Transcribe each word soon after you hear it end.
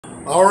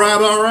All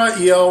right,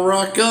 y'all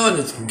rock on.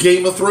 It's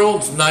Game of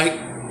Thrones night.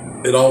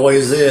 It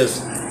always is.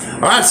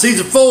 All right,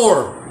 season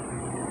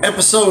 4,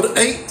 episode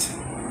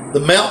 8, The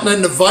Mountain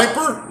and the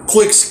Viper.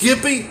 Quick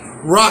Skippy,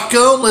 rock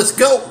on. Let's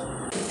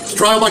go. It's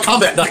trial by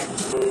combat night.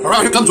 All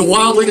right, here comes a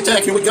wild wing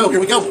attack. Here we go.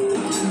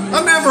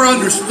 I never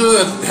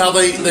understood how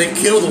they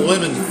kill the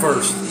women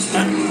first.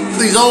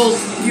 These old,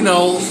 I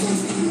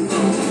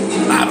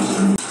don't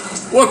know.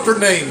 What's her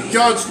name?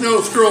 Jon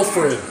Snow's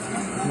girlfriend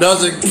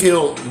doesn't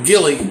kill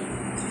Gilly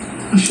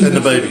and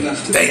the baby.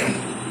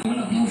 Damn.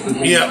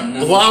 Yeah,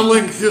 the Wild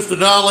Wing's just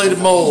annihilated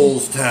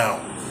Mole's town.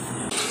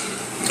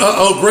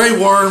 Grey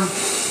Worm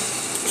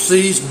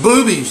sees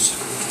boobies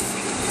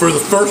for the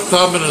first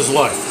time in his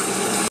life.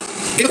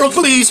 Get those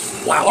boobies!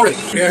 Wow, already.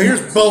 Yeah,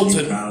 here's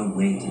Bolton.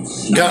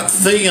 Got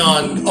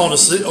Theon on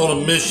a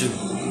mission.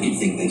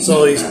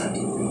 So he's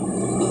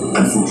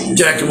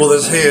jacking with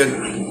his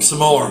head some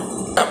more.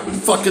 Got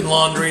fucking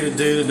laundry to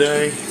do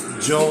today.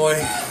 Joy.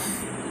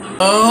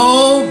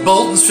 Oh,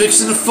 Bolton's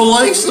fixing to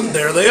fillet some.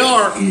 There they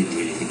are.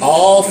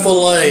 All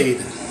filleted.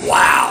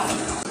 Wow.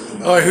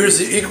 All right, here's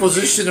the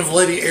Inquisition of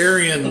Lady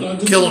Arian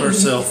killing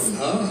herself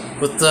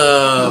with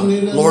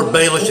Lord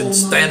Baelish and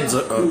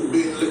Sansa.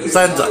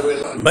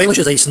 Baelish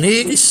is a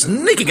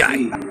sneaky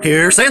guy.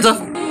 Here's Sansa.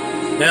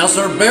 Now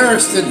Sir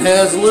Barristan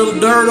has a little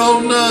dirt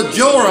on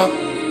Jorah.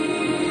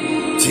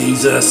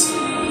 Jesus.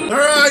 All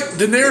right,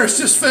 Daenerys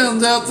just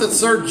found out that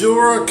Ser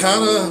Jorah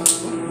kind of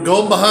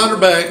going behind her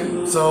back,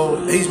 so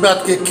he's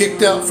about to get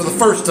kicked out for the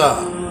first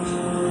time.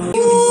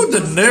 Ooh,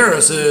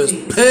 Daenerys is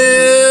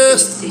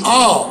pissed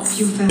off.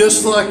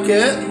 Just like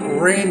that,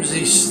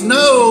 Ramsay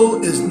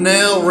Snow is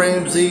now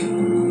Ramsay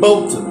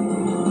Bolton.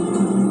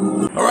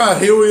 All right,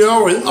 here we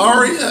are with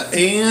Arya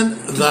and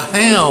the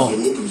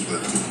Hound.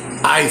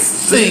 I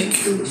think,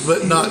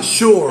 but not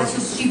sure,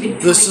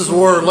 this is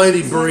where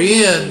Lady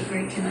Brienne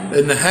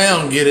and the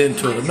Hound get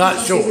into it. I'm not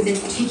sure.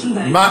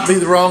 Might be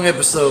the wrong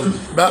episode.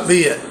 Might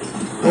be it.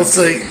 We'll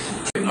see.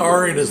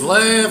 Arya is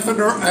laughing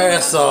her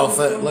ass off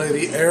that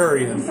Lady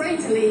Arian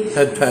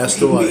had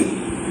passed away.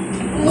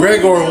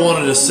 Gregor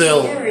wanted to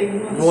sell Arya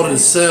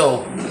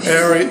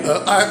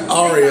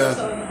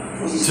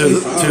to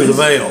the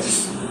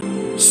Vales.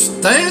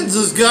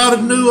 Stanza's got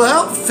a new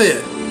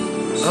outfit.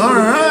 All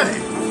right.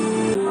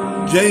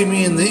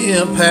 Jamie and the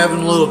Imp having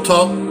a little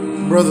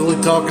brotherly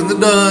talk in the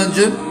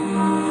dungeon.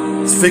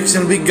 It's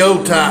fixing to be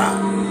go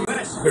time.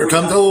 Here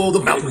comes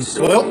the Mountain.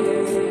 Well,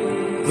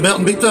 the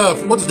Mountain beat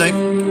what's his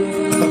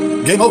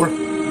name? Game over.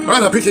 All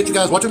right, I appreciate you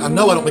guys watching. I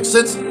know I don't make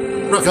sense.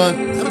 Rock on.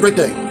 Have a great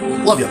day.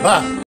 Love you. Bye.